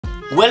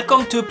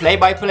Welcome to Play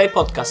by Play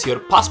Podcast, your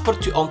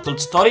passport to untold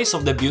stories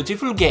of the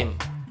beautiful game.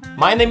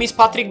 My name is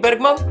Patrick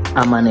Bergman.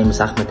 And my name is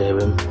Ahmed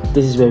Aram.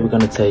 This is where we're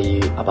going to tell you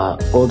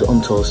about all the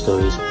untold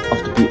stories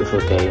of the beautiful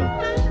game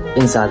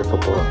inside the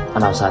football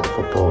and outside the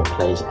football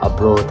plays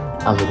abroad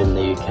and within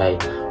the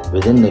UK,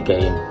 within the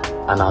game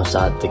and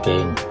outside the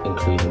game,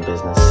 including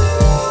business.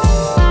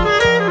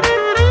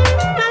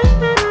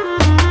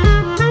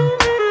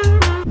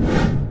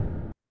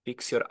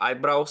 Fix your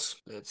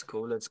eyebrows. Let's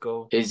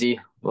go. Issy,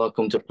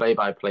 welcome to Play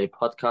by Play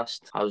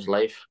Podcast. How's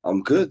life?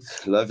 I'm good.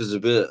 Life is a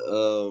bit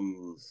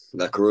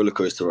like a roller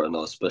coaster right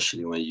now,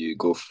 especially when you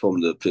go from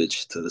the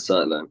pitch to the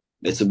sideline.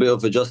 It's a bit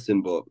of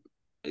adjusting, but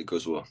it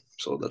goes well.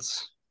 So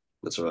that's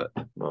all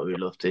right. Well, we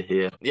love to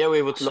hear. Yeah,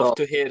 we would love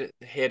to hear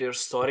your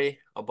story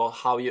about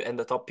how you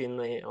ended up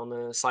on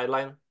the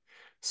sideline.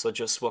 So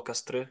just walk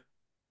us through.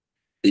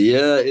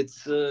 Yeah,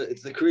 it's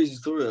a crazy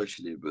story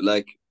actually, but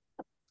like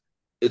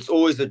it's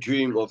always a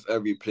dream of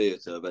every player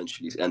to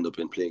eventually end up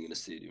playing in a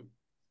stadium.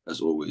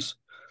 As always.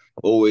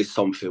 Always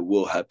something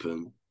will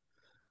happen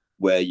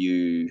where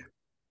you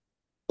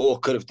or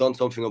could have done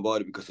something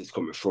about it because it's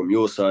coming from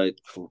your side.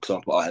 For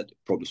example, I had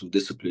problems with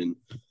discipline,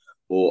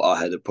 or I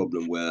had a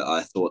problem where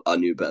I thought I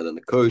knew better than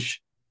the coach,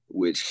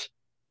 which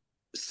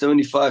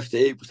 75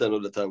 to 80%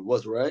 of the time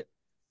was right.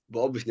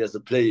 But obviously, as a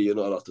player, you're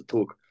not allowed to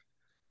talk,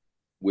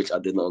 which I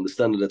did not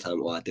understand at the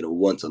time, or I didn't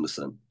want to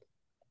understand.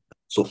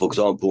 So, for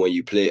example, when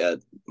you play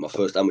at my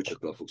first amateur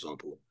club, for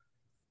example,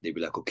 they'd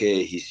be like,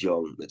 okay, he's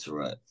young, it's all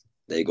right.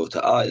 Then you go to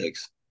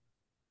Ajax.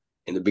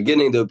 In the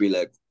beginning, they'll be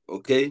like,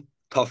 okay,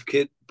 tough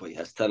kid, but he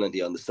has talent,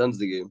 he understands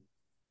the game.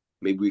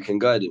 Maybe we can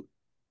guide him.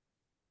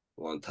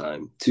 1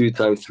 time, 2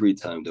 times, 3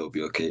 times, they'll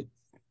be okay.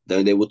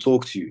 Then they will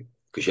talk to you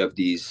because you have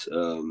these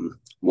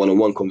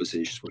one-on-one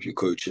conversations with your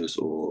coaches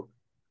or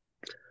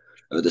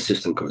the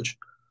assistant coach.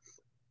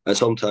 And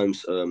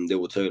sometimes they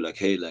will tell you like,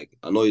 hey, like,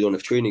 I know you don't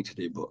have training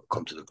today, but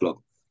come to the club.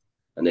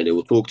 And then they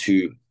will talk to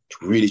you,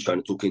 really trying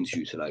to talk into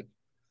you to like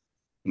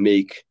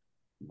make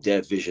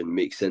their vision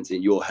make sense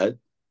in your head.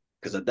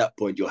 Because at that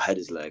point, your head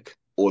is like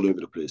all over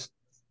the place.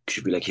 You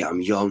should be like, yeah,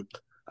 I'm young.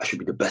 I should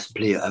be the best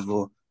player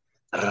ever.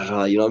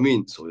 You know what I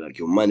mean? So like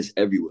your mind is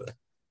everywhere.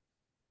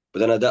 But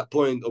then at that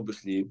point,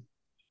 obviously,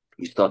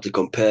 you start to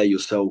compare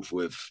yourself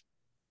with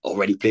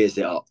already players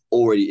that are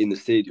already in the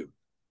stadium.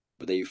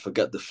 But then you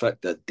forget the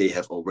fact that they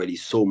have already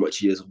so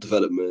much years of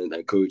development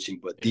and coaching,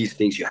 but these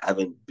things you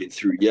haven't been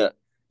through yet.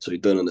 So you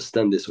don't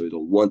understand this, or you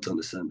don't want to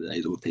understand it, and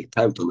you don't take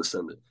time to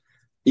understand it.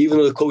 Even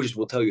though the coaches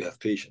will tell you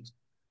have patience.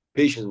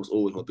 Patience was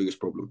always my biggest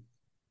problem.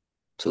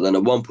 So then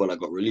at one point I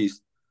got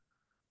released,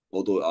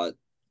 although I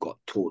got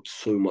taught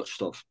so much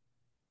stuff.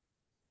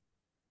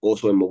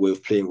 Also in my way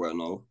of playing right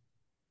now.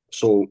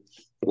 So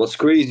what's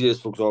crazy is,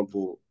 for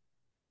example,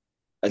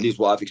 at least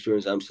what I've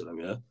experienced in Amsterdam,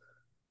 yeah?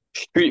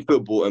 Street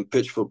football and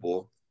pitch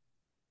football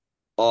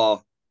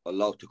are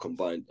allowed to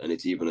combine, and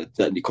it's even a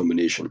deadly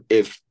combination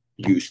if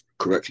used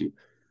correctly.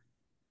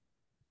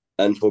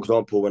 And for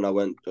example, when I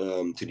went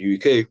to the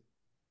UK,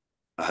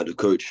 I had a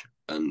coach,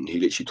 and he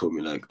literally told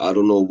me, like, I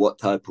don't know what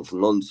type of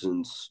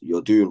nonsense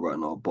you're doing right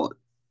now, but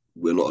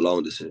we're not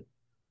allowing this here.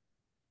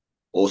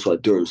 Also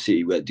at Durham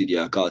City, where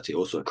Didier Agate,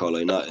 also at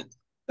Carlisle United,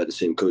 had the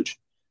same coach.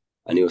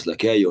 And he was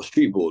like, yeah, you're a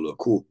street baller,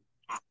 cool,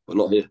 but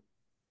not here.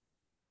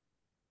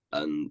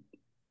 And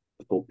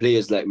for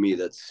players like me,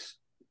 that's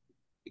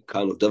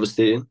kind of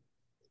devastating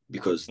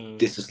because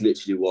this is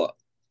literally what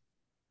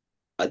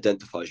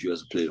identifies you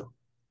as a player.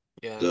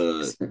 Yeah.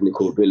 The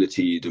technical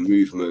ability, the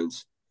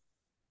movements,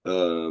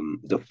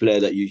 the flair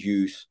that you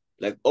use.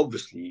 Like,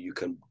 obviously, you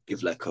can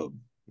give like a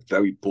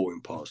very boring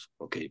pass,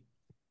 okay?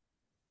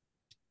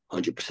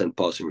 100%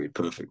 passing rate,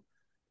 perfect.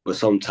 But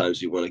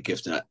sometimes you want to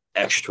give that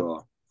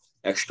extra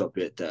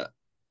bit that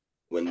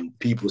when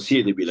people see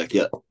it, they'll be like,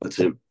 yeah, that's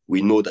him.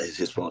 We know that it's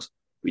his pass.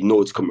 We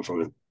know it's coming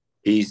from him.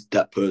 He's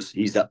that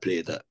person. He's that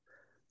player that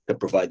can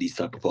provide these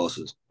type of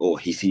passes, or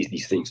he sees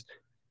these things.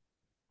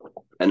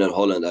 And in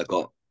Holland, I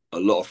got a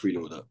lot of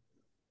freedom with that.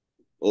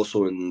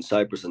 Also in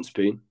Cyprus and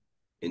Spain.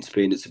 In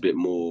Spain, it's a bit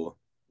more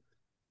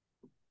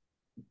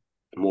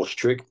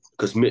strict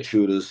because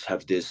midfielders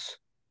have this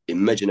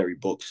imaginary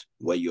box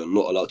where you're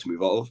not allowed to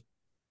move out of.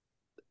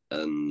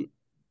 And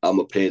I'm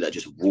a player that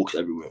just walks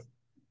everywhere.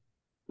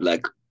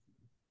 Like,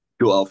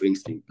 pure out of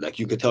instinct. Like,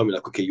 you could tell me,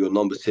 like, okay, you're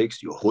number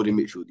 6, you're holding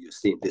midfield, you're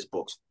staying in this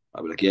box.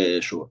 I'd be like, yeah,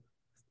 sure.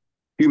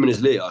 A few minutes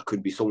later, I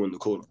could be someone in the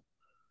corner.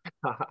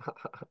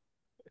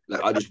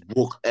 Like, I just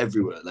walk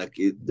everywhere. Like,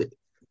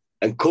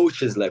 and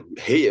coaches, like,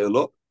 hate it a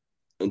lot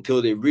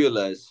until they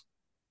realize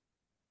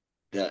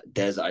that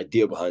there's an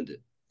idea behind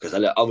it. Because I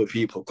let other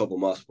people cover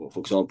my spot. For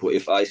example,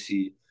 if I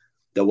see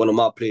that one of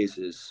my players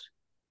is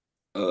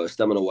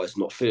stamina-wise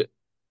not fit,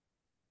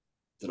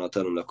 then I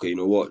tell them, like, okay, you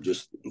know what?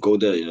 Just go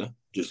there, yeah?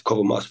 Just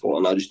cover my spot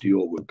and I'll just do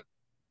your work.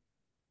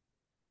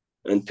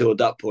 Until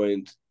that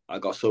point, I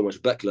got so much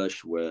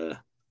backlash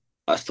where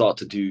I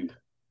started to do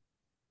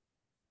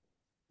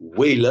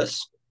way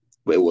less,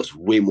 but it was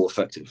way more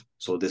effective.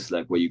 So this is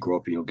like where you grow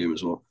up in your game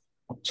as well.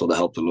 So that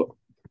helped a lot.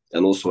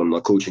 And also in my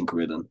coaching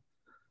career then.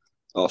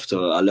 after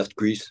I left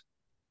Greece,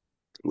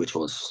 which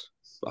was,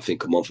 I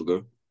think, a month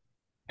ago,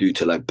 due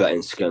to like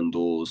betting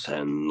scandals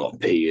and not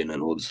paying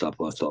and all this type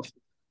of stuff.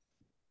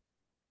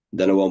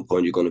 Then at one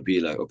point, you're going to be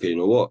like, okay, you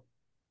know what?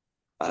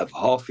 I have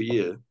half a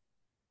year.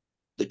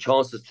 The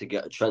chances to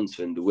get a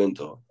transfer in the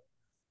winter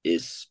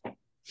is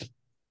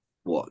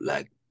what,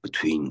 like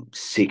between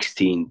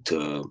 16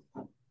 to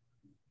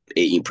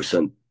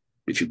 18%,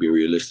 if you're being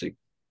realistic.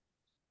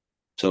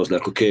 So I was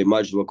like, okay, might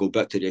as well go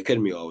back to the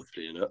academy I was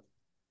playing at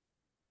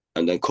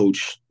and then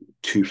coach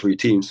 2, 3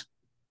 teams.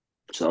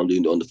 So I'm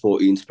doing the under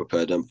 14s,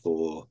 prepare them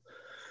for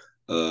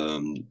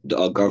the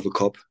Algarve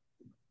Cup,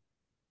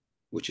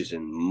 which is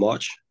in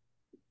March,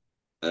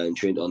 and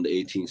train the under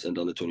 18s and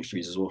the under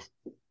 23s as well.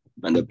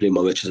 And then play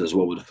my matches as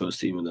well with the first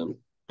team and then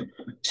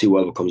see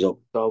whatever comes up.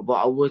 So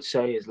what I would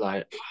say is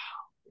like,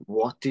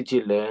 what did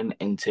you learn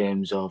in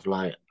terms of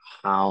like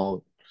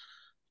how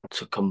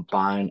to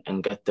combine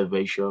and get the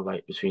ratio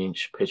right between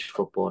pitch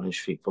football and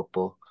street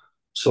football?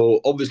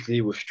 So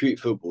obviously with street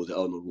football, there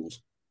are no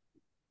rules.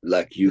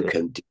 Like you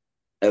can do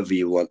whatever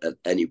you want at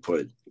any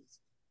point.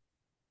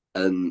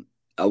 And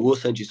I will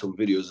send you some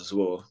videos as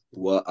well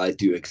where I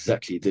do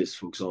exactly this.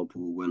 For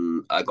example,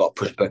 when I got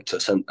pushed back to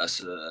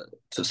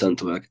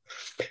centre back,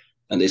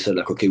 and they said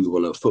like, okay, we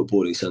want a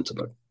footballing centre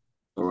back.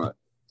 All right.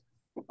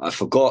 I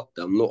forgot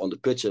that I'm not on the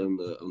pitch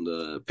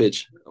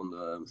on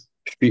the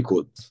street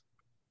court.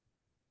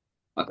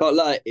 I can't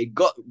lie, it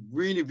got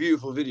really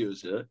beautiful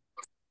videos, yeah.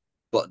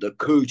 But the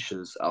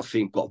coaches, I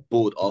think, got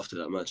bored after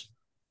that match.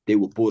 They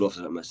were bored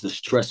after that match. The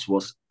stress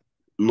was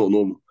not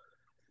normal.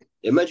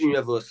 Imagine you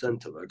have a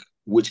centre back,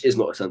 which is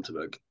not a centre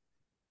back.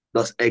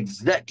 That's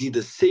exactly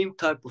the same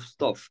type of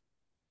stuff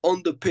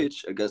on the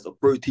pitch against a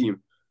pro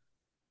team,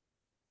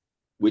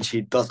 which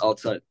he does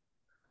outside,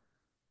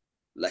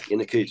 like in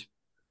a cage.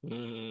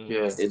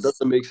 Yeah. It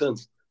doesn't make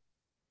sense.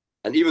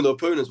 And even the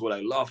opponents were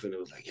like laughing. It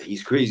was like, yeah,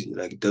 he's crazy.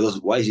 Like,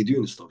 why is he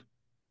doing this stuff?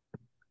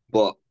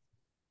 But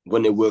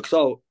when it works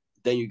out,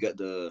 then you get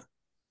the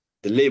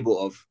label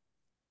of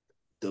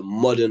the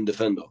modern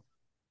defender.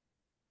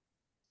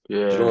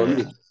 Yeah. Do you know what I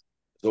mean?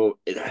 So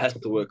it has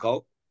to work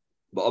out.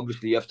 But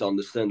obviously you have to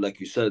understand, like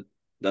you said,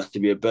 there has to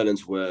be a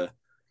balance where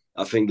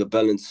I think the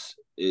balance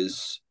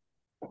is,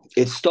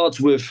 it starts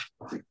with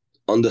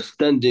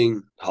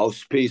understanding how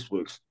space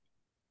works.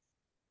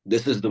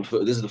 This is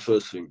the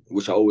first thing,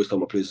 which I always tell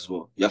my players as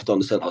well. You have to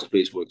understand how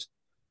space works.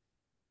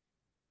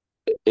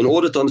 In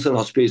order to understand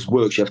how space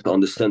works, you have to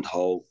understand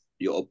how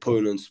your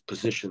opponent's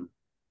position,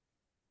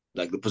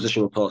 like the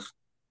position of pass,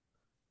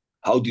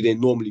 how do they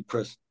normally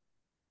press?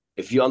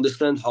 If you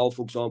understand how,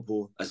 for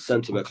example, as a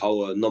centre back,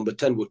 how a number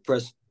 10 would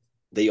press,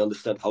 they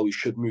understand how he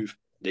should move.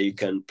 They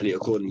can play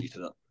accordingly to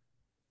that.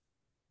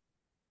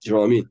 Do you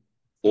know what I mean?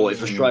 Or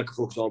if a striker,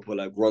 for example,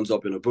 like runs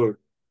up in a bird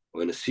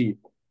or in a C,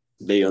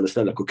 they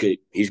understand like, okay,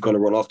 he's gonna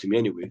run after me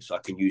anyway, so I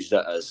can use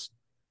that as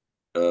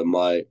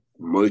my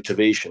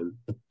motivation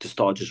to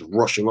start just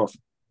rushing off.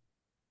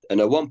 And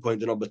at one point,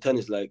 the number 10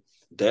 is like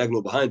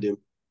diagonal behind him,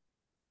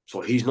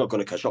 so he's not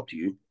gonna catch up to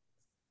you.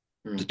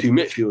 The two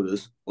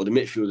midfielders or the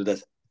midfielder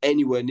that's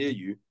anywhere near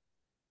you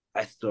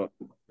has to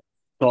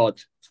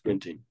start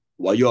sprinting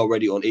while you're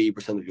already on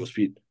 80% of your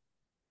speed.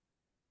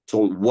 So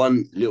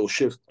one little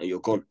shift and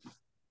you're gone.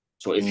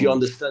 So if you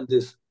understand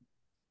this,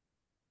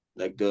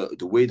 like the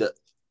way that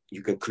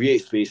you can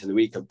create space and the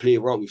way you can play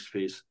around with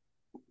space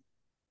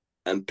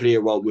and play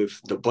around with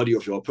the body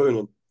of your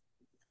opponent,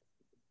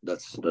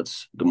 that's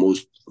the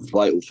most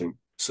vital thing.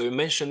 So you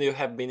mentioned you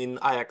have been in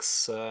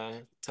Ajax.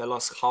 Tell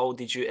us, how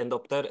did you end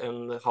up there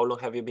and how long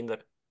have you been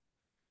there?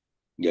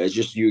 Yeah, it's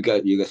just you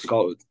get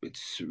scouted.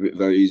 It's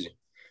very easy.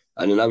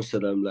 And in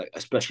Amsterdam, like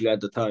especially at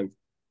the time,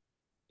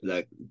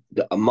 like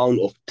the amount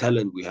of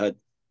talent we had,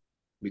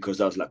 because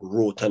that was like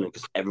raw talent,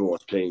 because everyone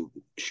was playing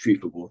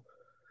street football,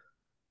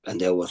 and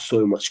there was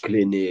so much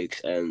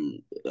clinics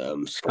and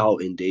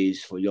scouting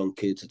days for young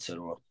kids,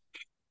 etc.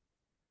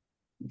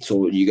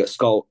 So you get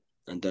scout,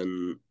 and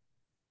then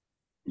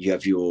you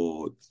have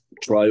your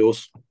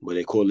trials, where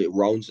they call it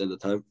rounds at the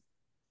time,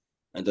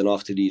 and then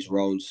after these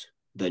rounds,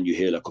 then you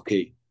hear like,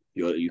 okay,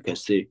 you can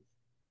stay.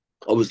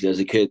 Obviously, as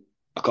a kid,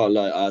 I can't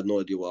lie, I had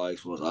no idea what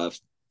Ajax was.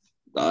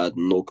 I had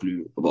no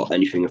clue about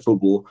anything in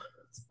football.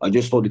 I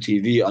just saw the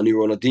TV. I knew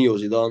Ronaldinho,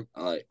 Zidane.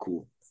 All right,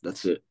 cool.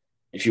 That's it.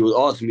 If you would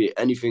ask me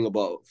anything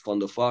about Van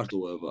der Vaart or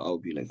whatever, I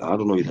would be like, I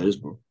don't know who that is,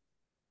 bro.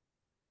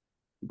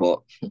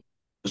 But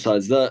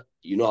besides that,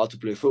 you know how to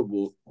play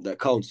football. That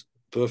counts.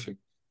 Perfect.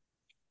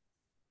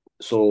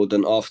 So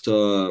then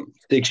after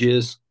 6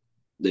 years,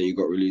 then you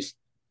got released.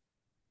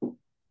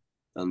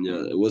 And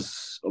yeah, it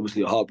was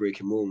obviously a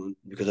heartbreaking moment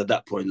because at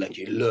that point, like,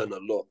 you learn a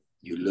lot.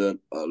 You learn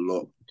a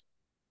lot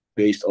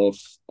based off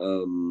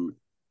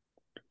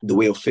the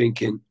way of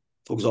thinking.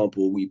 For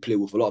example, we play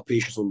with a lot of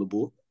patience on the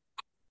ball,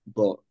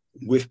 but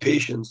with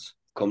patience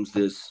comes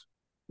this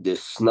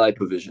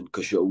sniper vision,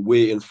 because you're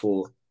waiting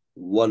for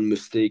one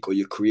mistake or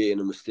you're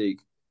creating a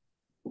mistake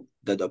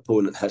that the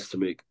opponent has to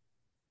make.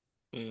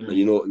 And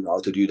you know how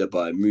to do that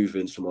by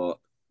moving smart,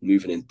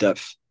 moving in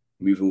depth,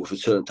 moving with a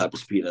certain type of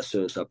speed at a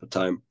certain type of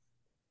time.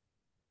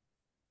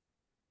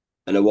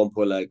 And at one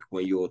point, like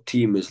when your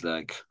team is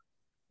like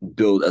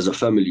built as a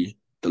family,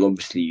 then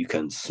obviously you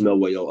can smell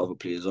where your other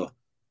players are.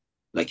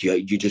 Like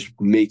you just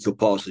make your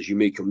passes, you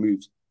make your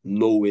moves,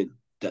 knowing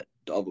that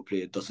the other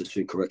player does his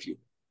thing correctly.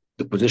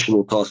 The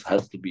positional task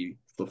has to be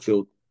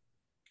fulfilled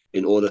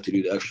in order to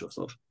do the extra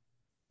stuff.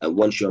 And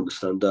once you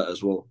understand that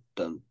as well,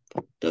 then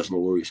there's no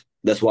worries.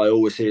 That's why I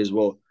always say as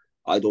well,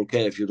 I don't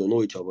care if you don't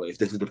know each other. If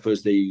this is the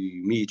first day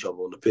you meet each other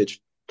on the pitch,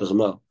 doesn't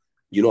matter.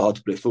 You know how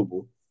to play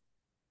football.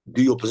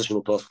 Do your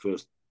positional task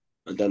first.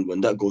 And then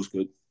when that goes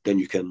good, then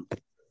you can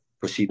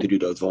proceed to do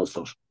the advanced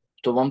stuff.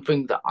 The one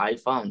thing that I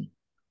found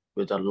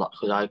with a lot,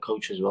 because I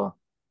coach as well,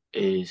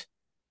 is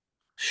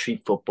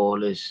street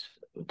footballers,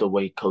 the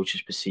way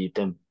coaches perceive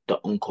them, they're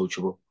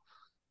uncoachable.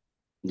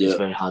 It's Yeah.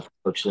 very hard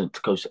to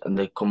coach, and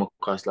they come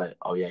across like,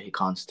 oh yeah, he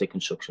can't stick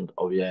instructions.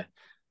 Oh yeah,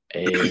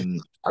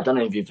 I don't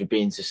know if you've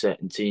been to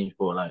certain teams,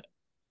 but like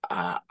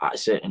at a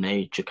certain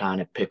age, you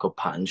kind of pick up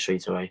patterns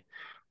straight away.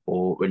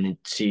 Or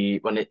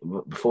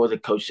before the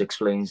coach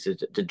explains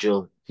the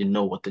drill, you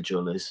know what the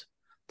drill is,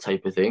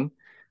 type of thing.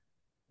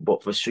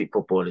 But for street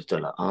footballers, they're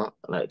like,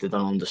 like they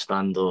don't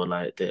understand, or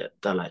like they're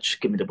like, just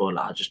give me the ball,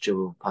 like, I'll just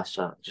dribble past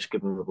that, just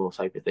give me the ball,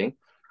 type of thing.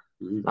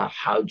 Mm-hmm. Like,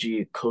 how do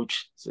you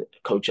coach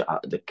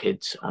the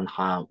kids, and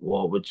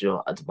what would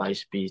your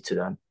advice be to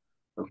them?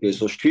 Okay,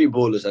 so street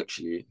ballers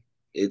actually,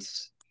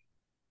 it's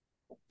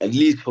at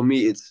least for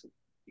me, it's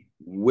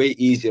way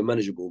easier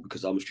manageable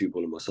because I'm a street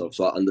baller myself,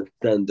 so I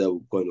understand their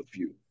point of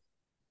view.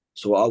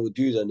 So what I would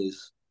do then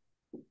is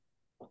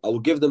I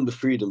would give them the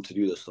freedom to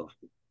do this stuff,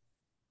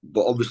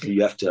 but obviously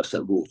you have to have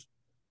set rules.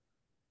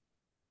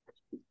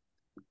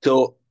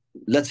 So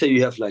let's say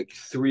you have like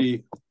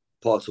three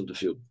parts of the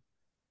field.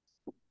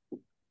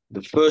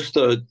 The first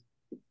third,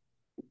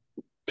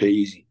 play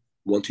easy,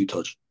 1-2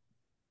 touch.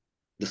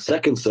 The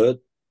second third,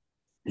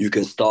 you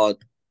can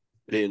start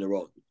playing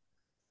around,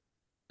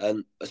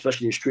 and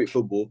especially in street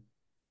football,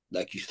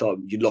 like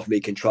you love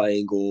making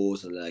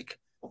triangles and like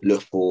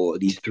look for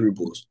these through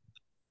balls.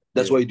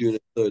 That's Yeah. what you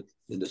do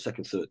in the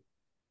second third.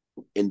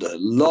 In the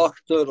last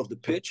third of the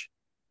pitch,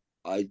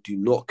 I do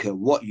not care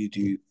what you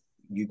do.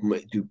 You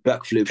might do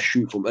backflip,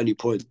 shoot from any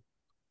point.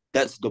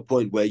 That's the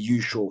point where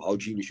you show how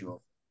genius you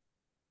are.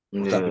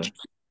 What type of Yeah,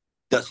 genius.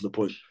 That's the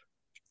point.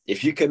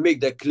 If you can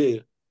make that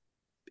clear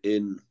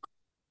in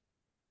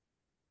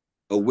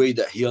a way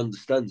that he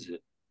understands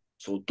it,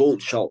 so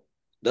don't shout.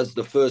 That's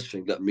the first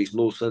thing that makes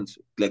no sense.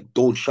 Like,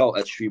 don't shout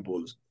at street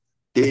ballers.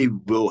 They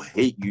will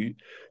hate you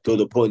to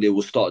the point they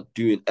will start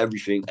doing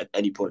everything at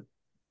any point.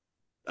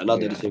 And I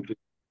did the yeah, same thing.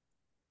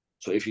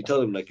 So if you tell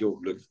them, like, yo,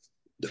 look,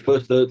 the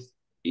first third,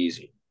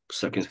 easy.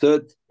 Second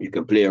third, you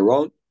can play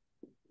around.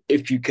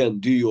 If you can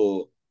do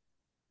your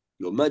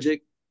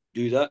magic,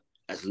 do that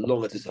as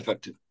long as it's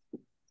effective.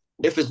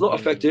 If it's not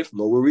effective,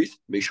 no worries.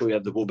 Make sure you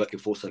have the ball back in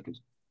 4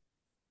 seconds.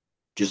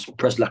 Just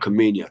press like a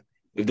maniac.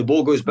 If the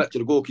ball goes back to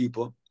the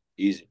goalkeeper,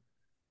 easy.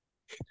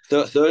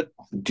 Third,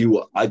 do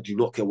what I do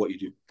not care what you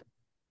do.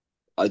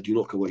 I do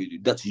not care what you do.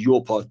 That's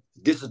your part.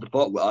 This is the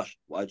part where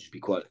I just be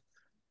quiet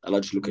and I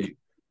just look at you.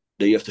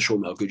 Then you have to show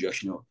me how good you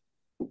actually are.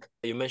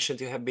 You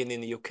mentioned you have been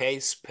in the UK,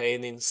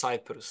 Spain, in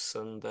Cyprus,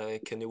 and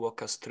can you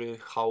walk us through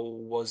how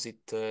was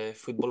it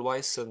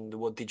football-wise, and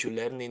what did you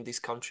learn in these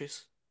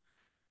countries?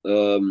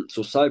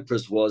 So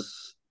Cyprus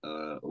was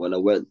when I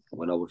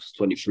was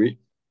 23.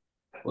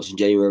 Was in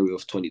January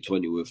of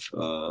 2020 with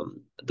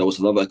there was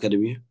another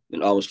academy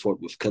in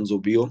Almsford with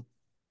Kenzo Bio.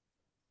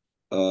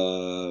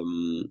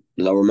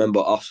 And I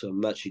remember after a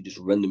match he just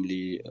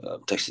randomly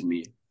texted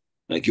me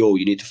like, "Yo,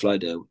 you need to fly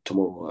there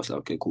tomorrow." I was like,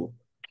 "Okay, cool."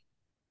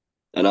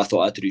 And I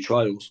thought I had to do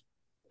trials,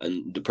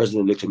 and the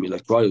president looked at me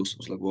like, "Trials?" I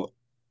was like, "What?"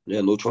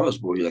 "Yeah, no trials,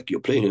 bro." You're like,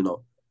 "You're playing here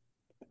now."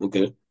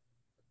 Okay.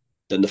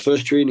 Then the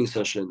first training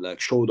session like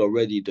showed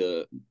already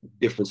the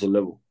difference in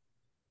level.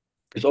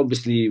 Because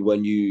obviously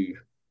when you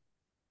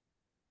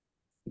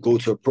go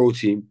to a pro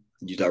team,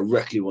 you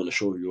directly want to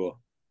show who you are.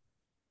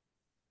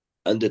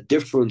 And the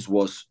difference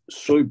was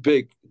so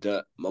big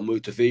that my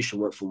motivation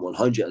went from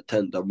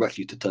 110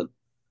 directly to 10.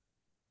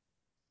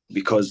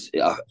 Because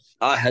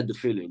I had the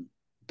feeling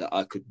that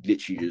I could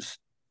literally just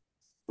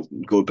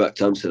go back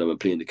to Amsterdam and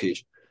play in the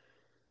cage.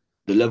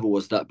 The level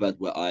was that bad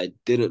where I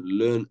didn't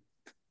learn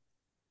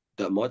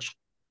that much.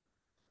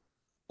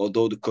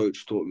 Although the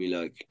coach taught me,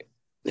 like,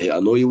 hey, I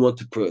know you want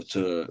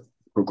to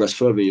progress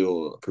further in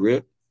your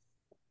career,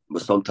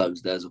 but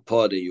sometimes there's a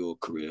part in your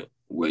career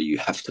where you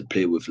have to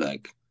play with,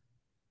 like,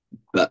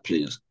 bad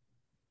players.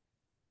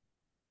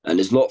 And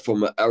it's not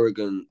from an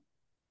arrogant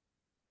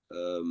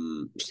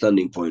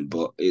standing point,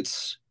 but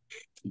it's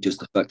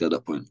just the fact at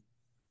that point.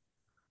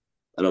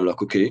 And I'm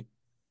like, okay,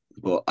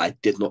 but I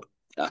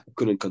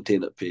couldn't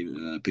contain that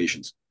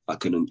patience. I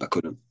couldn't.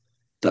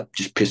 That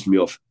just pissed me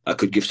off. I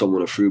could give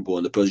someone a through ball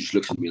and the person just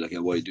looks at me like, yeah,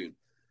 what are you doing?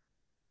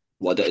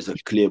 Well, that is a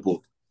clear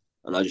ball.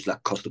 And I just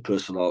like cuss the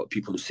person out.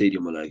 People in the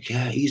stadium are like,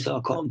 yeah,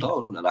 calm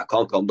down. And I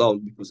can't calm down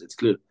because it's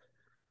clear.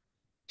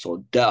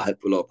 So that I had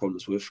a lot of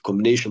problems with.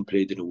 Combination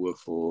play that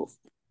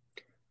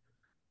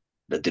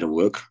didn't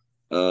work.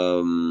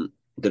 Then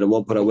at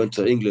one point I went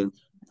to England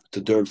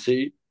to Durham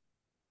City,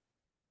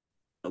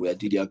 and we had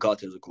Didi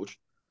Agate as a coach.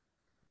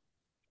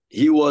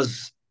 He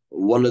was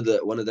one of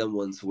them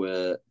ones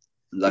where,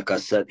 like I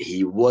said,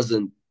 he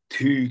wasn't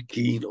too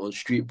keen on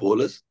street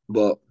ballers,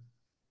 but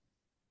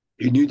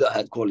he knew that I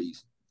had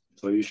qualities.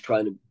 So he was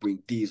trying to bring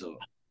these up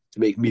to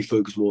make me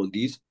focus more on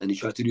these. And he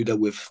tried to do that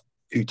with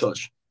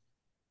two-touch.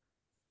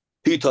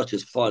 Two-touch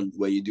is fun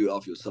when you do it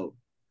off yourself.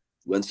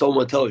 When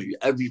someone tells you,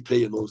 every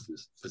player knows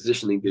this,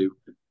 positioning game,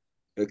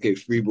 okay,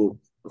 free ball,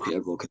 okay,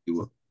 everyone can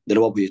do it. Then it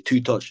will be a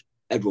two-touch,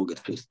 everyone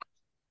gets pissed.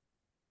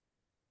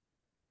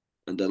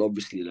 And then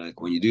obviously,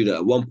 like, when you do that,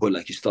 at one point,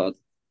 like, you start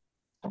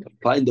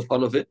find the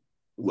fun of it.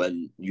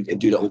 When you can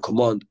do that on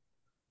command,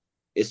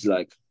 it's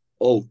like,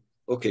 oh,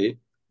 okay,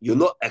 you're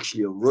not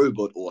actually a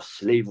robot or a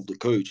slave of the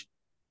coach.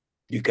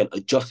 You can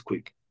adjust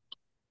quick.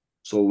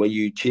 So when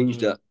you change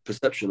that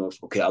perception of,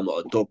 okay, I'm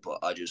not a dog, but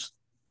I just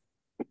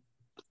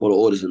follow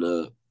orders in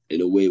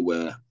a way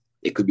where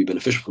it could be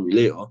beneficial for me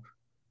later,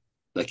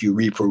 like you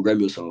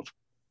reprogram yourself,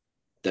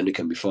 then it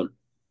can be fun.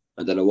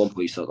 And then at one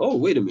point you start, oh,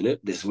 wait a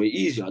minute, this is way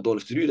easier. I don't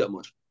have to do that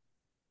much.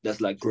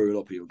 That's like growing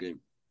up in your game.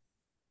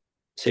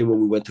 Same when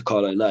we went to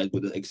Carlisle United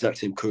with the exact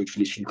same coach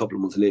literally a couple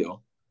of months later.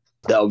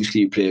 That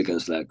obviously you play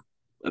against like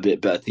a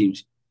bit better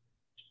teams.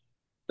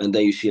 And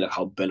then you see like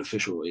how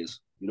beneficial it is,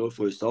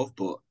 for yourself.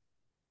 But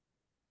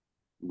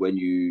when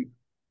you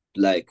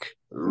like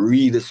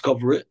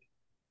rediscover it,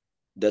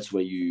 that's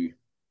when you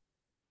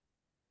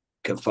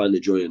can find the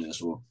joy in it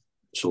as well.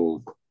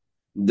 So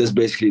that's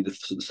basically the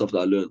stuff that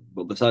I learned.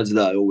 But besides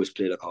that, I always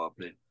play like how I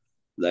play.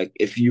 Like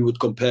if you would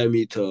compare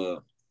me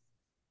to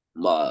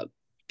my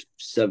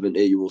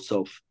 7-8-year-old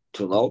self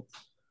to now,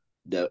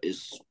 there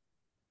is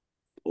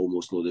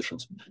almost no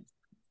difference.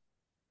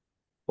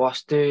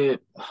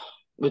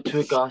 With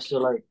regards to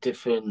like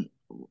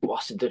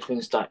what's the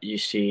difference that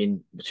you've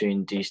seen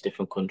between these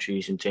different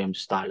countries in terms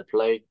of style of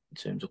play, in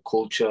terms of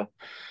culture,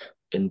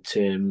 in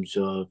terms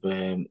of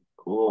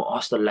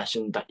what's the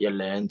lesson that you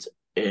learned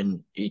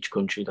in each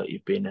country that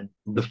you've been in?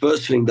 The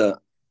first thing that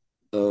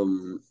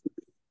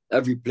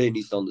every player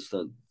needs to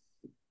understand,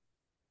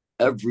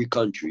 every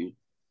country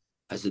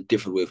has a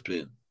different way of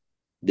playing.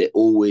 They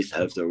always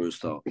have their own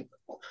style.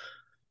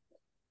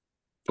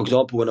 For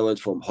example, when I went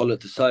from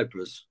Holland to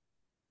Cyprus,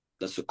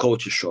 that's a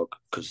culture shock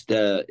because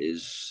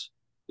it's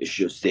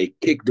just they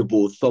kick the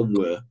ball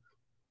somewhere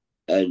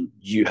and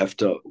you have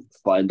to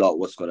find out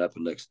what's going to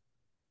happen next.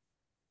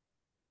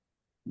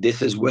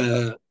 This is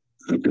where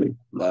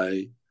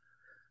my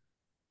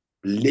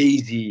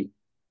lazy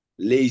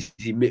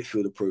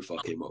midfielder profile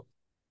came up.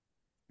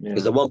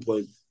 Because at one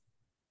point,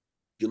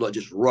 you're not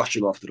just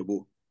rushing after the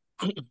ball.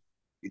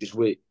 You just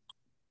wait.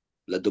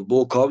 Let the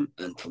ball come,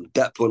 and from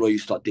that point on, you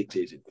start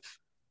dictating.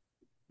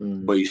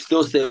 But you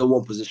still stay in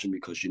one position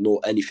because you know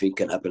anything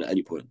can happen at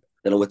any point.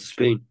 Then I went to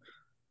Spain,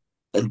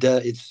 and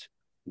there it's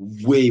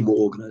way more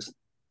organized.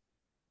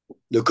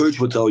 The coach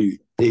will tell you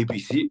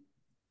ABC.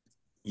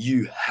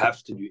 You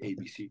have to do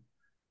ABC.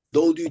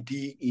 Don't do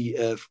D, E,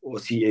 F, or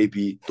C, A,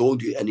 B. Don't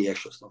do any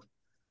extra stuff.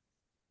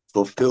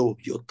 Fulfill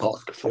your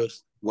task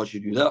first. Once you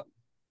do that,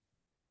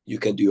 you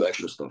can do your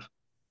extra stuff.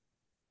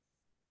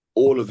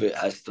 All of it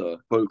has to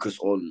focus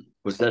on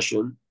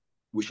possession,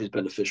 which is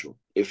beneficial.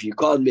 If you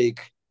can't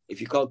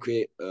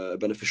create a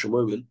beneficial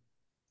moment,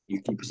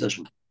 you keep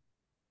possession.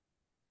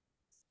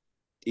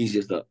 Easy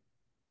as that.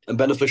 And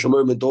beneficial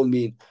moment don't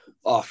mean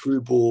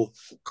through ball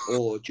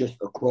or just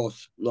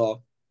across.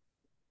 No.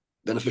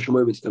 Beneficial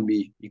moments can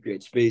be you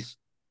create space,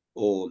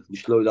 or you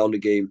slow down the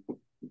game,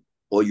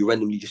 or you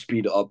randomly just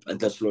speed it up and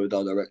then slow it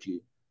down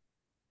directly.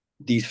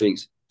 These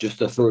things, just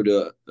to throw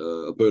the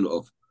opponent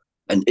off.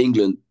 And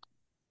England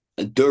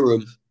and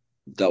Durham,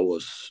 that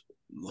was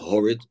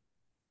horrid.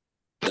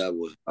 That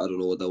was, I don't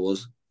know what that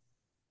was.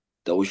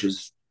 That was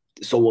just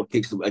someone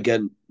kicks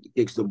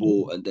the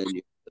ball, and then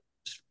you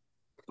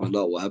find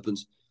out what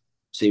happens.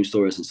 Same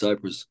story as in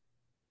Cyprus.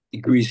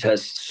 Greece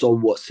has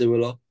somewhat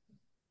similar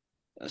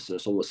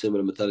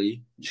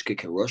mentality. Just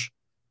kick and rush.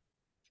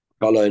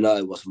 Carlisle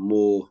United was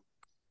more.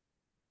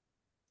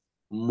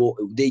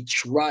 They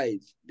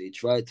tried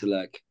to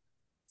like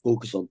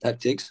focus on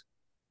tactics,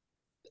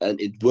 and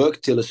it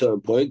worked till a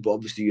certain point. But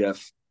obviously, you have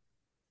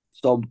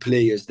some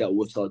players that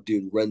would start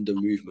doing random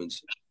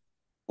movements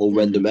or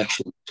random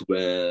actions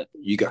where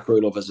you get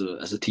thrown off as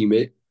a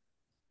teammate.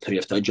 So you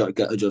have to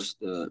adjust.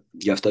 You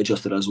have to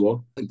adjust it as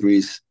well.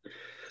 Greece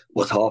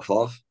was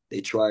half. They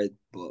tried,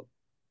 but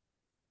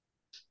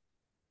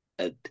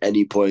at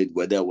any point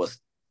where there was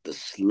the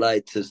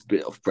slightest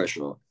bit of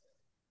pressure,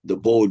 the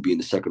ball would be in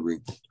the second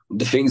ring.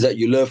 The things that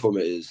you learn from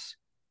it is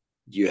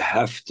you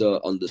have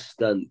to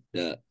understand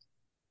that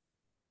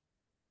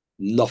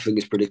nothing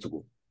is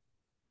predictable.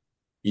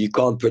 You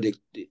can't predict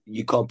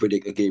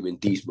a game in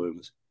these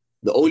moments.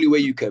 The only way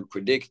you can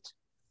predict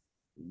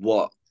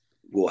what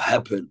will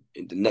happen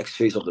in the next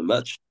phase of the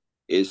match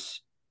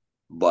is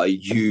by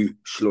you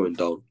slowing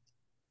down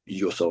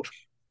yourself.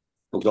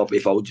 For example,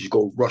 if I would just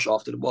go rush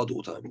after the ball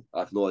all the time, I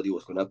have no idea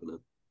what's going to happen then.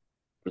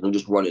 Because I'm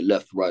just running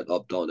left, right,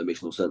 up, down. That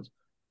makes no sense.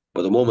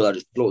 But the moment I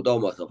just float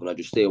down myself and I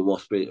just stay in one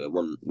space,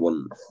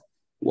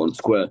 one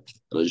square,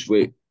 and I just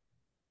wait,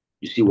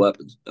 you see what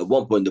happens. At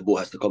one point, the ball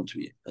has to come to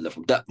me, and then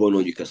from that point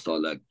on, you can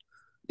start like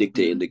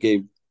dictating the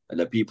game, and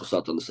then people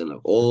start to understand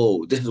like,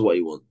 oh, this is what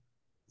you want,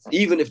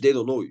 even if they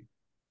don't know you.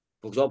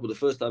 For example, the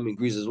first time in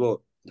Greece as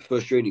well, the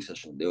first training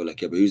session, they were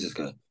like, yeah, but who's this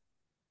guy?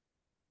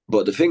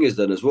 But the thing is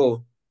then as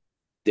well,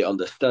 they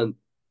understand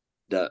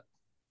that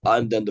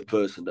I'm then the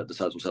person that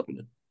decides what's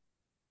happening.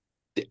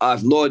 I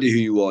have no idea who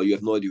you are. You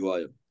have no idea who I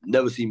am.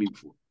 Never seen me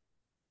before.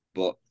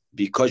 But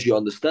because you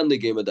understand the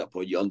game at that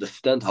point, you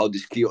understand how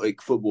this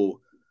chaotic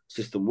football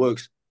system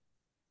works,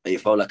 and you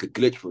found like a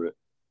glitch for it,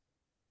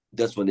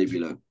 that's when they be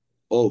like,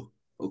 oh,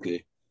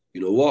 okay,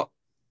 you know what?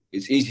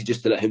 It's easy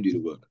just to let him do the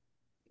work.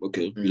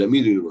 Okay, you let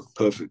me do the work.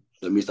 Perfect.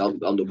 That means I'm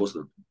the boss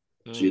now.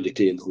 So you're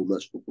dictating the whole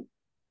match.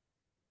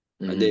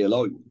 And they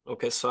allow you.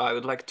 Okay, so I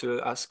would like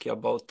to ask you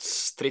about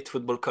street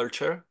football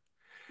culture.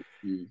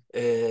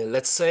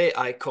 Let's say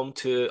I come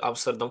to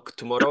Amsterdam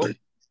tomorrow.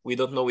 We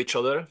don't know each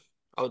other.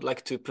 I would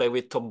like to play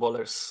with top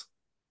bowlers,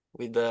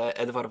 with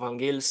Edvard van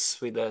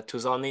Gils, with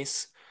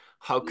Tuzanis.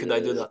 How could I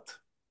do that?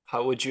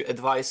 How would you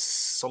advise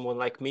someone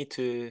like me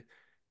to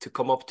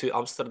come up to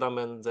Amsterdam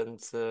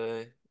and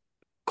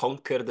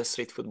conquer the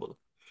street football?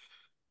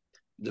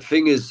 The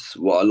thing is,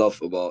 what I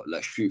love about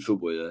like street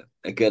football, yeah,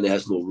 again, it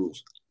has no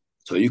rules.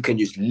 So you can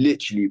just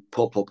literally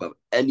pop up at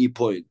any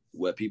point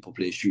where people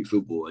play street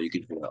football, and you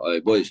can be like, "All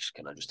right, boys,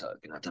 can I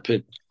tap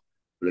in?"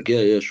 Like,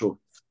 yeah, sure.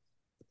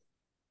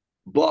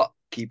 But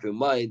keep in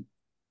mind,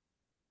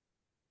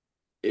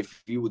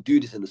 if you would do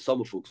this in the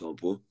summer, for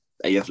example,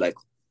 and you have like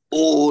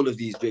all of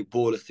these big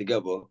ballers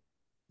together,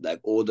 like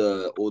all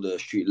the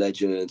street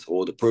legends,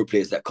 all the pro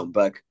players that come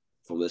back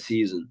from the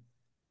season,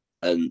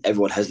 and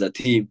everyone has their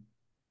team,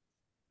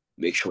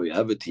 make sure you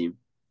have a team,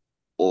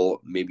 or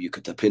maybe you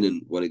could tap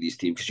in one of these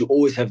teams, because you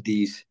always have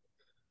these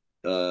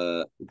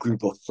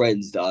group of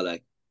friends that are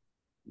like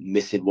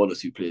missing one or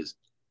two players,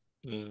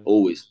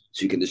 always.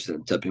 So you can just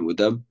tap in with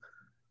them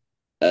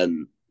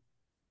and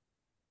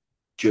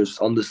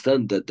just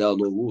understand that there are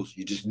no rules.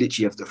 You just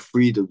literally have the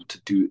freedom to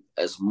do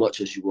as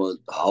much as you want,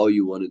 how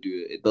you want to do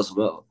it. It doesn't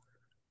matter.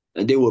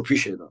 And they will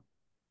appreciate that.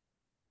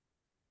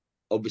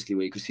 Obviously,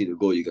 when you can see the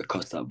goal, you get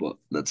cussed out, but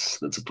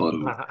that's a part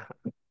of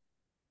it.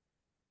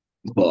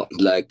 But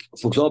like,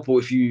 for example,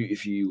 if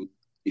you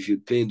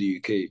play in the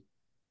UK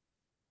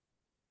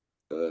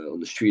on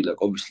the street,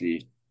 like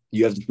obviously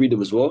you have the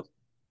freedom as well,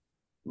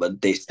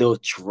 but they still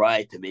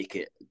try to make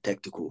it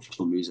tactical for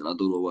some reason. I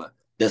don't know why.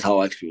 That's how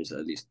I experience it,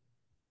 at least.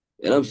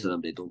 In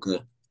Amsterdam, they don't care.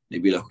 They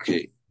be like,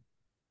 okay,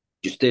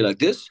 you stay like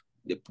this.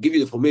 They give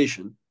you the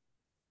formation.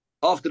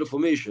 After the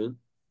formation,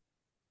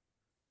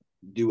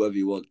 do whatever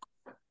you want,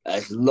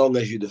 as long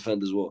as you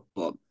defend as well.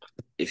 But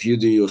if you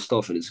do your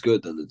stuff and it's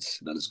good, then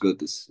it's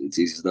good. It's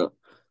easy as that.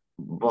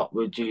 What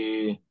would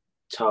you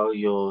tell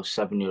your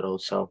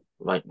 7-year-old self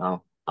right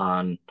now?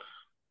 And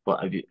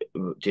what have you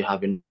do you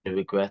have any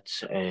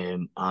regrets?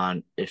 And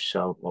if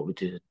so, what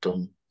would you have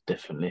done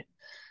differently?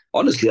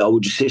 Honestly, I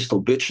would just say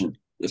stop bitching,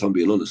 if I'm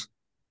being honest.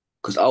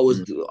 Because I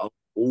was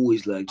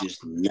always like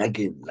just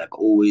nagging, like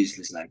always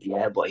just like,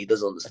 yeah, but he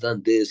doesn't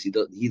understand this, he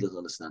doesn't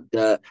understand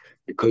that,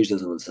 the coach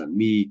doesn't understand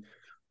me.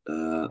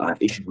 I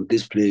have issues with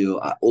this player.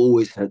 I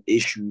always had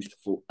issues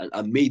and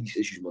I made these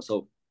issues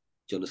myself.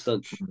 Do you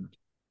understand?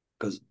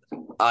 Because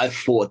I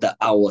thought that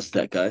I was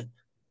that guy.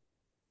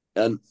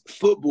 And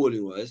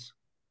footballing wise,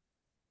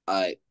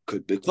 I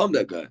could become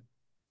that guy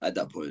at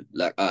that point.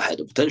 Like I had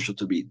the potential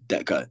to be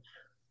that guy.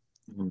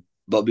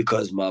 But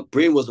because my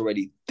brain was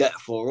already that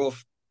far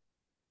off,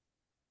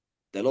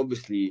 then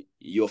obviously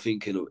you're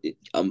thinking,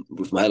 I'm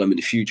with my head, I'm in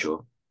the future.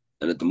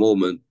 And at the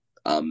moment,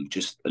 I'm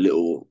just a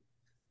little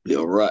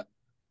rat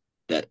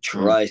that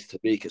tries to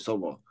make it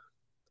somehow.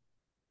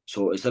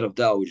 So instead of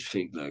that, I would just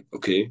think like,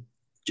 okay,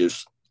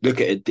 just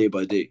look at it day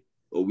by day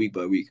or week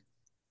by week.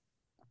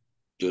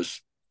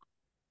 Just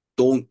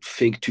don't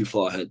think too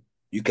far ahead.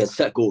 You can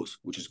set goals,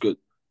 which is good.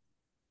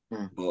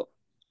 But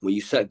when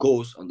you set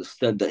goals,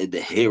 understand that in the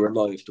here and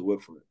now, you have to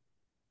work for it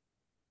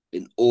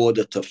in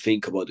order to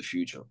think about the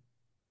future.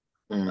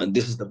 And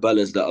this is the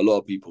balance that a lot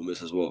of people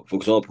miss as well. For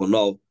example,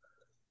 now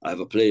I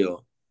have a player,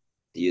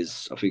 he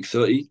is, I think,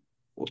 30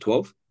 or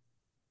 12.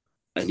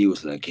 And he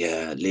was like,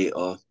 yeah,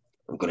 later,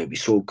 I'm going to be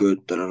so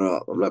good. Da, da,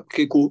 da. I'm like,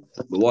 okay, cool.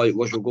 But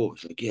what's your goal?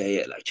 He's like,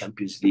 yeah, like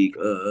Champions League.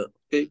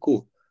 Okay,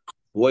 cool.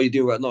 What are you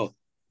doing right now?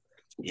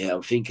 Yeah,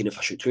 I'm thinking if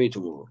I should train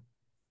tomorrow.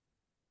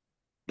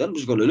 Then I'm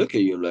just going to look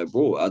at you and like,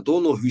 bro, I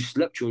don't know who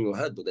slapped you on your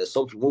head, but there's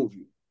something wrong with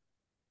you.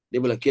 They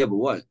were like, yeah, but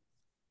why?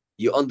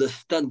 You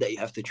understand that you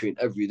have to train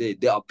every day.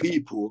 There are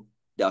people,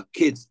 there are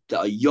kids that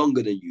are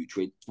younger than you,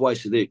 train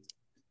twice a day.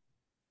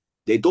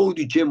 They don't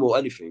do gym or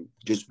anything.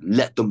 Just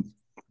let them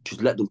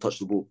touch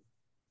the ball.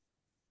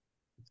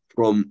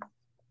 From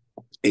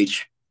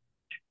age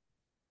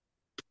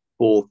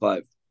 4 or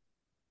 5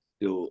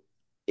 till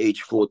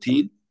age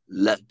 14,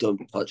 let them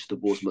touch the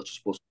ball as much as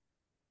possible.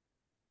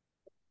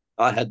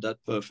 I had that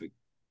perfect.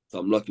 So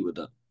I'm lucky with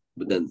that.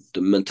 But then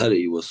the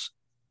mentality was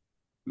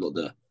not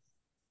there.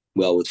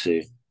 Well, I would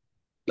say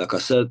like I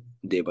said,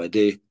 day by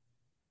day,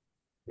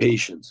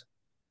 patience.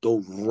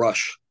 Don't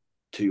rush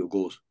to your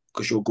goals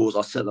because your goals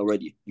are set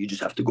already. You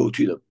just have to go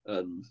to them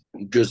and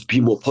just be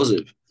more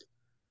positive.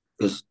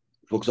 Because,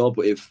 for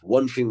example, if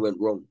one thing went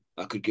wrong,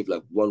 I could give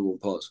like one wrong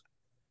pass.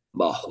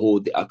 My whole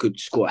day, I could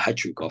score a hat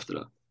trick after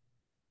that.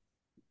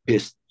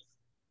 Pissed.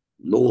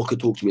 No one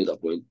could talk to me at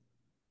that point.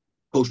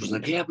 Coach was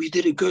like, "Yeah, we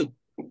did it good."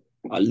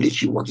 I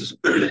literally wanted,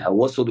 I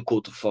once told the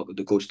coach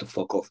to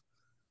fuck off.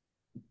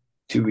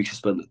 2 weeks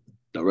suspended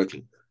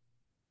directly.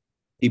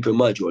 Keep in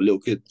mind, you're a little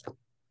kid.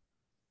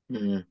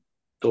 Mm.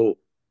 So,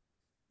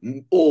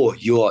 or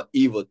you are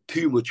either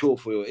too mature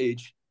for your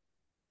age,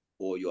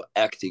 or you're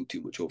acting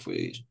too mature for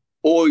your age,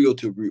 or you're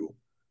too real,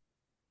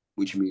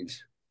 which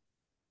means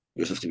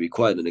you just have to be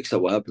quiet and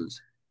accept what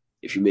happens.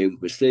 If you make a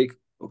mistake,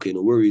 okay,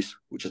 no worries,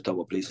 which is time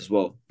or place as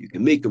well. You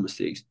can make your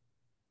mistakes,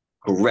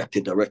 correct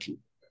it directly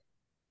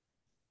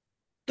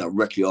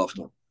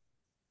after.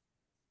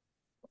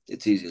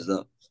 It's easy as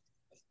that.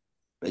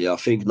 And yeah, I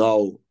think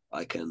now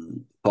I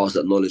can pass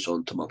that knowledge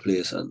on to my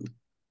players, and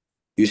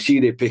you see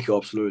they pick it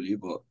up slowly,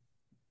 but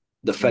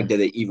the fact that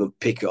they even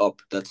pick it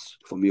up, that's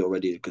for me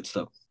already a good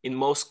step. In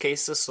most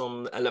cases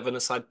on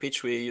 11-a-side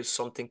pitch, we use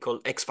something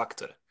called X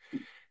Factor.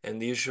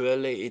 And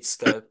usually it's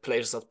the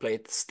players that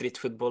played street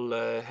football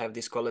have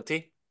this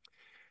quality.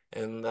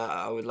 And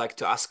I would like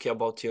to ask you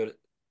about your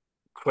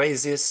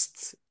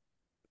craziest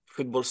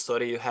football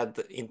story you had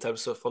in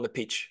terms of on the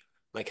pitch.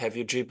 Like, have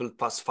you dribbled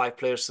past 5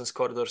 players and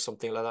scored or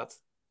something like that?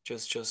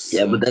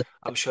 Yeah, but that's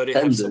I'm sure you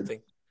have standard.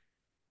 something.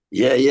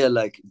 Yeah,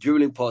 like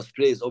dribbling past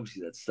players,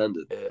 obviously that's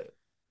standard. Uh,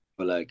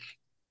 But like,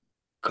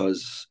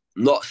 because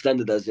not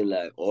standard as in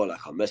like, oh,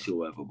 like a Messi or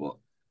whatever, but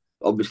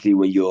obviously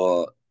when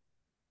you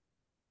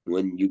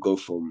go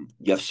from,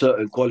 you have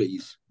certain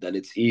qualities, then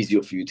it's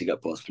easier for you to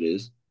get past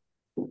players.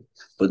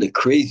 But the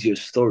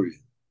craziest story,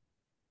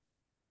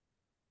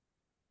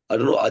 I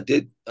don't know, I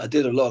did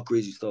a lot of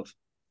crazy stuff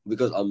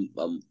because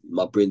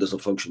my brain doesn't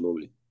function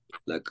normally.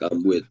 Like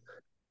I'm weird.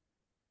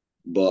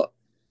 But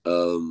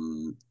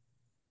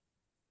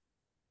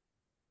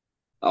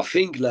I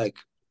think like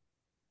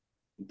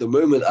the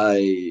moment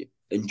I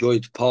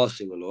enjoyed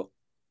passing a lot,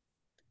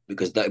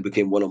 because that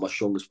became one of my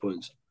strongest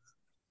points,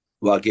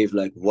 where I gave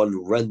like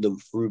one random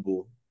through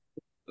ball,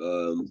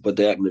 but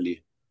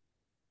diagonally,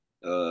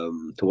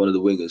 to one of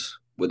the wingers,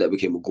 where that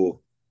became a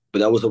goal. But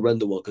that was a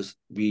random one because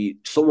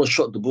someone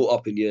shot the ball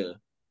up in the air,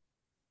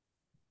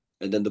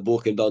 and then the ball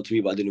came down to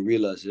me, but I didn't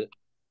realize it,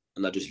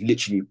 and I just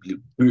literally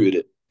booted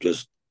it,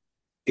 just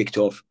kicked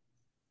off.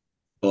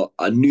 But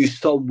I knew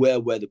somewhere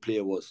where the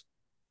player was,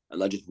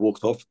 and I just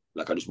walked off,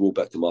 like I just walked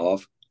back to my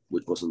half,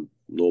 which wasn't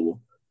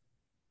normal.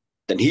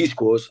 Then he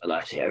scores, and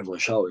I see everyone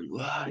shouting,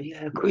 "Wow,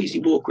 yeah, crazy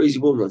ball, crazy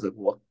ball!" And I was like,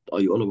 "What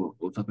are you on about?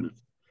 What's happening?"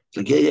 It's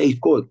like, "Yeah, he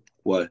scored.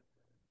 Why?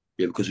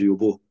 Yeah, because of your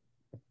ball.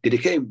 Did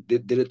it came?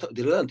 Did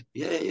it land?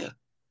 Yeah."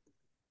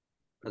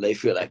 And they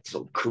feel like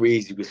some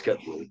crazy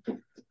basketball.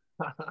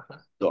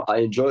 So I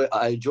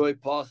enjoy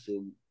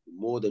passing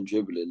more than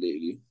dribbling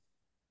lately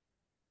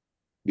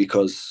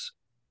because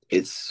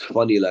it's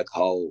funny like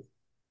how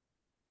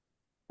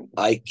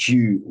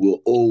IQ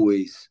will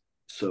always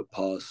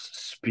surpass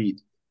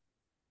speed.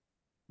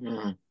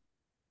 Mm.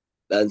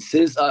 And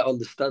since I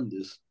understand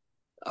this,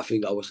 I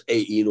think I was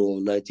 18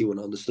 or 19 when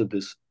I understood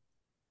this.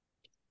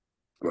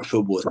 Where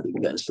football is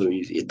getting so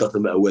easy. It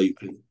doesn't matter where you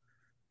play.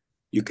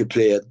 You could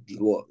play at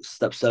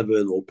step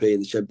 7 or play in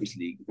the Champions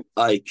League.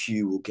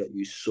 IQ will get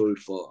you so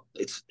far.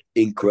 It's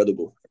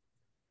incredible.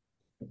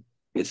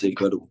 It's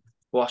incredible.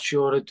 What's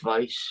your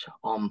advice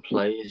on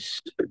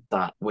players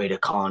that where they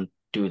can't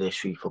do their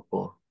street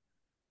football,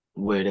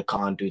 where they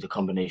can't do the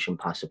combination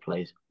pass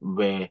plays,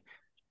 where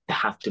they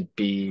have to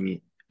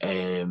be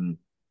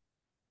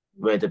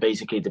where they're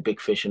basically the big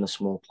fish in a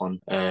small pond,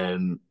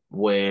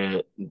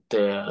 where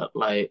they're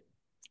like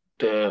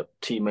the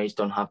teammates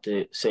don't have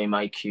the same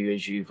IQ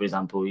as you. For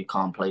example, you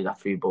can't play that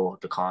free ball,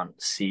 they can't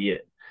see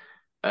it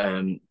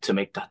to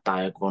make that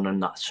diag run on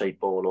that straight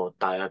ball or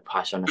diag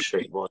pass on a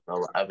straight ball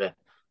or whatever.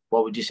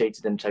 What would you say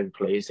to them type of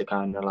players to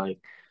kind of like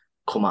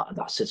come out of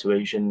that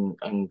situation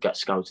and get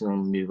scouting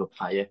and move up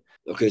higher?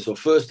 Okay, so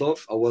first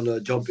off, I want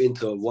to jump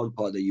into one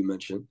part that you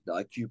mentioned, the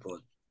IQ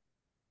part.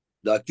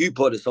 The IQ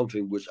part is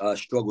something which I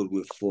struggled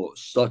with for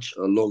such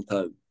a long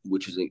time,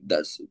 which is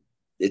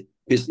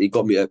it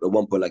got me at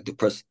one point like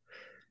depressed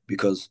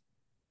because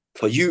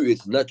for you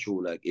it's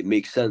natural, like it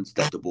makes sense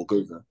that the ball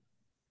goes there.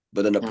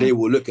 But then a player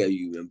will look at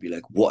you and be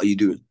like, "What are you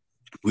doing?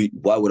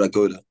 Why would I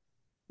go there?"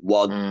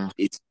 Well,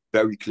 it's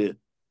very clear.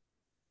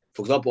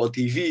 For example, on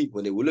TV,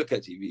 when they will look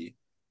at TV,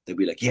 they'll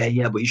be like,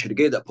 "Yeah, but you should have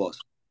gave that pass.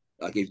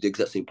 I gave the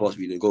exact same pass, but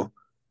you didn't go." Do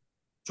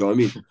you know what I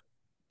mean?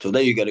 So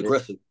then you get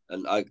aggressive,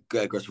 and I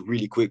get aggressive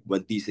really quick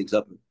when these things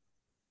happen.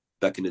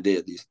 Back in the day,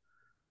 at least.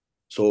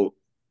 So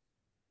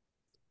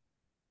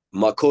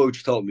my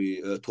coach told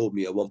me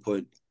at one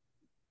point,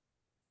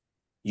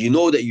 you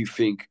know that you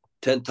think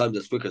 10 times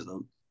as quick as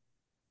them.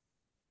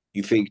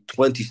 You think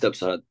 20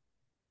 steps ahead.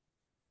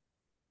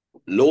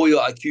 Lower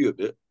your IQ a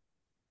bit,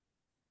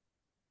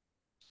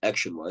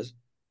 action-wise,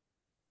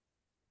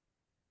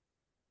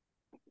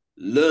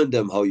 learn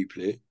them how you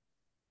play,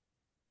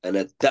 and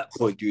at that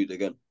point do it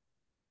again.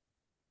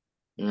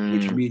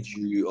 Which means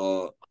you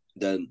are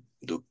then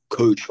the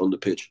coach on the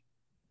pitch.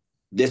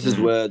 This is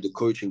where the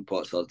coaching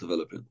part starts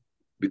developing,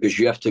 because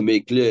you have to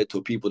make clear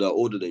to people that are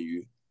older than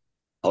you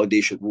how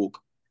they should walk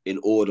in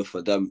order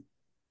for them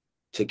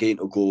to gain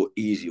a goal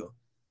easier,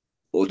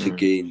 or to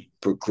gain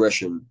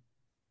progression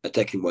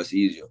attacking-wise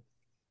easier.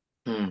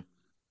 And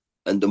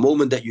the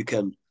moment that you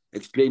can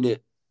explain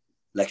it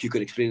like you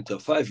could explain it to a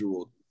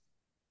 5-year-old,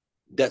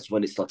 that's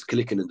when it starts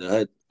clicking in their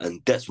head,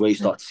 and that's when you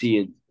start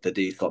seeing that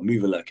they start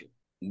moving like it.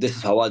 This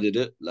is how I did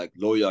it, like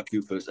lower your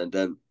IQ first and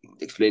then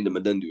explain them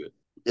and then do it.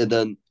 And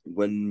then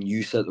when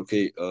you said,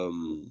 okay,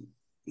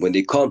 when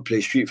they can't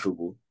play street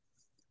football,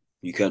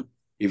 you can,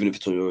 even if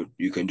it's on your own,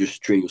 you can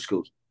just train your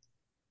skills.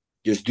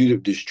 Just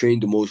train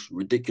the most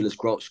ridiculous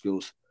ground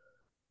skills.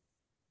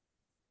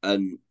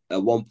 And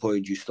at one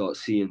point you start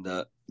seeing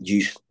that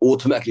you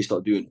automatically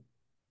start doing it.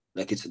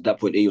 Like it's at that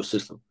point in your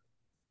system.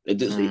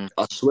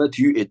 I swear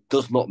to you, it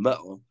does not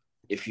matter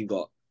if you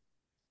got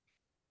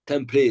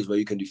 10 players where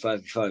you can do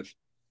 5v5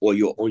 or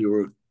you're on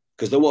your own.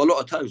 Because there were a lot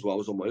of times where I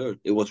was on my own.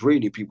 It was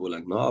raining. People were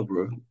like, nah,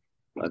 bro.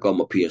 I got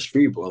my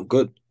PS3, bro. I'm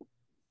good.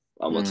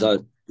 I'm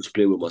outside. Just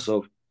playing with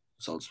myself.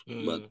 Sounds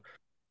mad.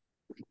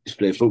 Just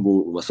playing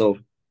football with myself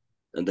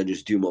and then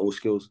just do my own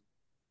skills.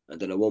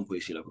 And then at one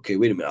point, you're like, okay,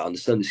 wait a minute. I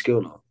understand the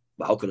skill now,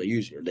 but how can I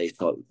use it? And they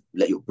start,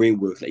 let your brain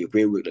work.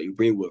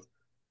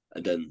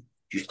 And then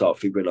you start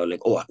figuring out,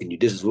 like, oh, I can do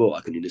this as well.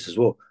 I can do this as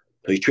well.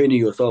 So you're training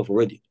yourself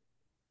already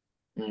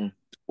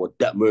for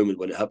that moment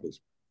when it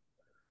happens.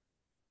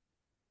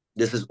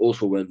 This is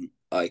also when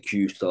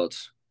IQ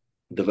starts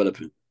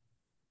developing.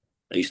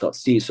 And you start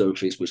seeing certain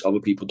things which other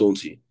people don't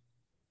see.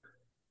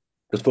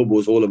 Because football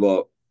is all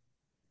about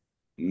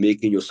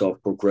making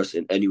yourself progress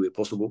in any way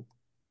possible.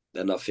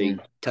 And I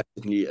think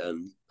tactically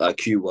and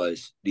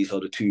IQ-wise, these are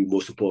the two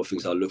most important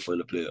things I look for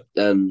in a player.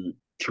 And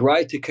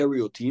try to carry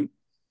your team.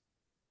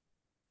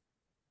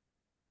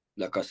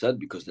 Like I said,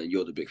 because then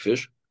you're the big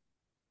fish.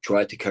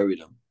 Try to carry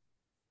them.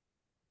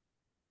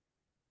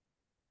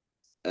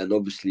 And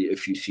obviously,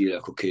 if you see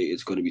like, okay,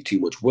 it's going to be too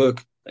much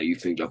work, and you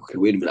think like, okay,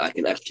 wait a minute, I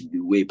can actually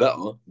do way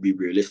better, be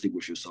realistic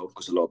with yourself,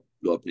 because a lot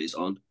of players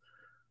aren't,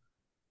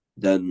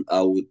 then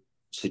I would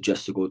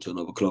suggest to go to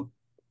another club,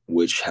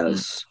 which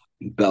has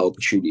better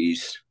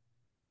opportunities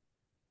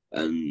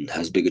and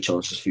has bigger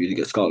chances for you to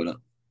get scouted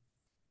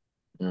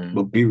at.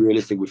 But be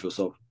realistic with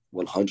yourself,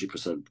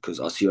 100%, because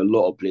I see a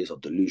lot of players are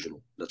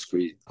delusional. That's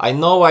crazy. I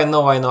know.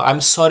 I'm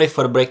sorry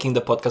for breaking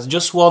the podcast.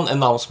 Just one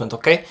announcement,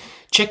 okay?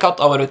 Check out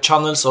our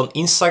channels on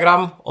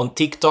Instagram, on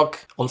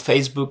TikTok, on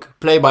Facebook,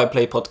 Play by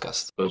Play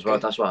Podcast. Okay? Well,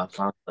 that's what I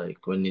found.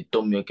 Like when you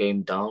dumb your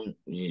game down,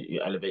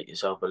 you elevate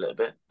yourself a little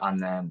bit. And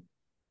then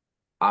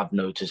I've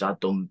noticed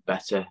I've done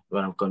better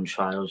when I've gone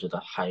trials with a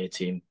higher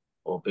team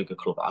or bigger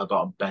club. I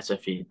got better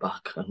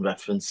feedback and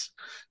reference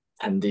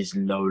and these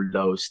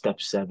low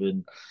step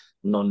 7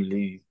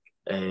 non-league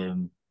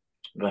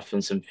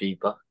reference and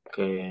feedback.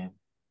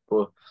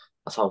 But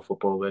that's how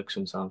football works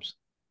sometimes.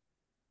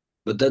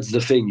 But that's the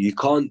thing. You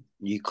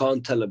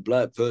can't tell a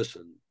blind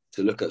person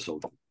to look at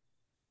something.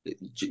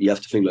 You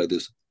have to think like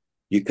this.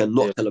 You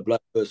cannot tell a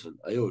blind person,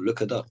 "Hey, yo,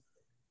 look at that."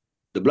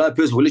 The blind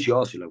person will literally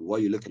ask you, like, "Why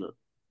are you looking at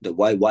that?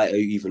 Why are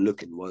you even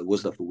looking?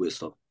 What's that for weird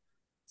stuff?"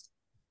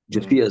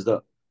 Just see it as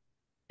that.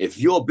 If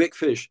you're a big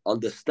fish,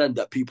 understand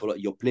that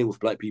you're playing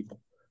with blind people.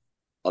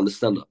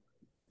 Understand that.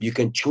 You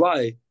can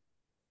try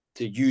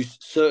to use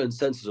certain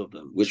senses of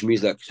them, which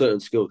means like certain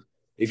skills.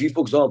 If you,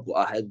 for example,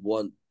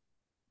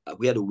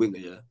 we had a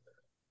winger,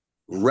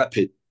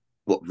 rapid,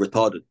 but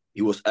retarded.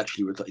 He was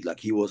actually retarded. Like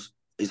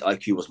his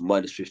IQ was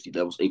 -50.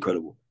 That was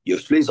incredible. You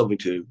explain something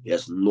to him, he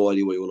has no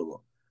idea what you're on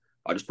about.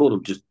 I just told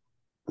him, just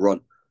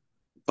run,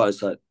 find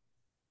inside.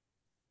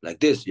 Like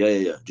this,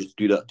 yeah. Just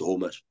do that the whole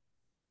match.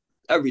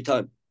 Every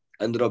time,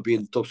 ended up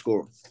being the top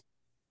scorer.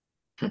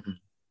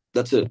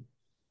 That's it.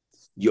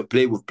 You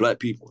play with blind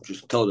people.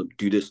 Just tell them,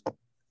 do this.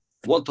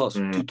 1 task,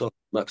 2 tasks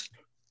max.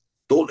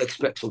 Don't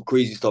expect some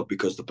crazy stuff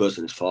because the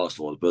person is fast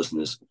or the person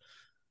is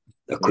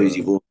a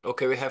crazy ball.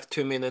 Okay, we have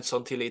 2 minutes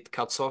until it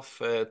cuts off.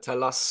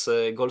 Tell us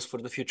goals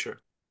for the future.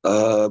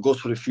 Goals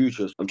for the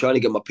future. I'm trying to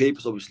get my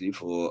papers, obviously,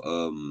 for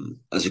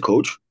as a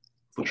coach,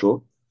 for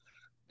sure.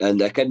 And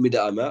the academy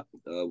that I'm at,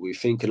 we're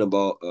thinking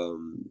about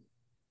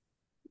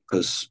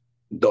because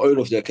the owner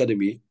of the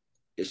academy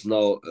is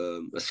now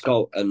a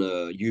scout and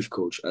a youth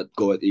coach at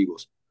Go Ahead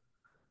Eagles.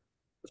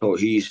 So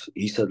he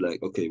said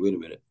like, okay, wait a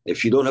minute.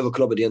 If you don't have a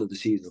club at the end of the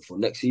season for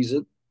next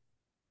season,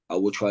 I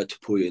will try to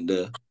put you in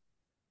there.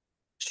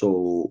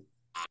 So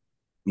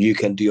you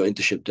can do your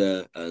internship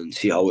there and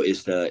see how it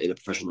is there in a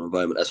professional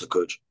environment as a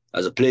coach.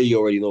 As a player, you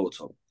already know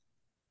what's up.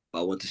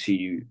 I want to see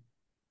you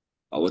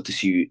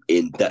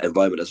in that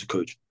environment as a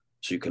coach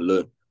so you can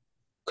learn.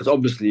 Because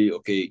obviously,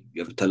 okay,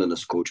 you have a talent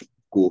as a coach,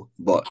 cool,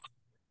 but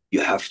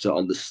you have to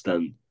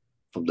understand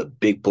from the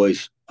big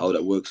boys how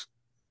that works.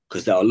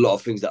 Because there are a lot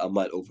of things that I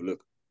might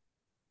overlook.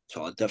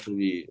 So I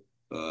definitely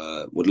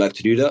would like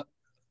to do that.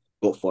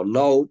 But for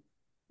now,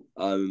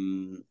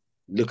 I'm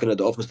looking at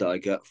the offers that I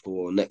get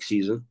for next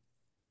season,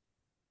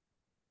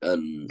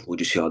 and we'll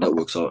just see how that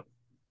works out.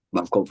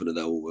 But I'm confident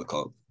that will work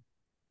out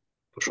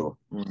for sure.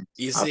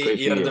 Issy,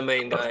 you're the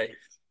main guy.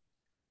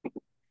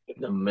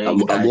 The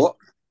main guy. I'm what?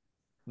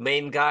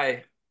 Main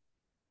guy.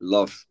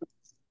 Love.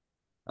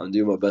 I'm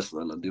doing my best,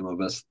 man. I'm doing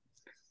my best.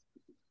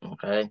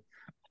 Okay.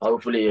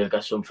 Hopefully you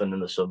get something in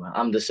the summer.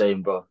 I'm the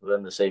same, bro. We're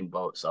in the same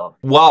boat, so.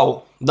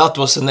 Wow, that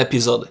was an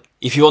episode.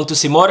 If you want to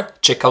see more,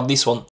 check out this one.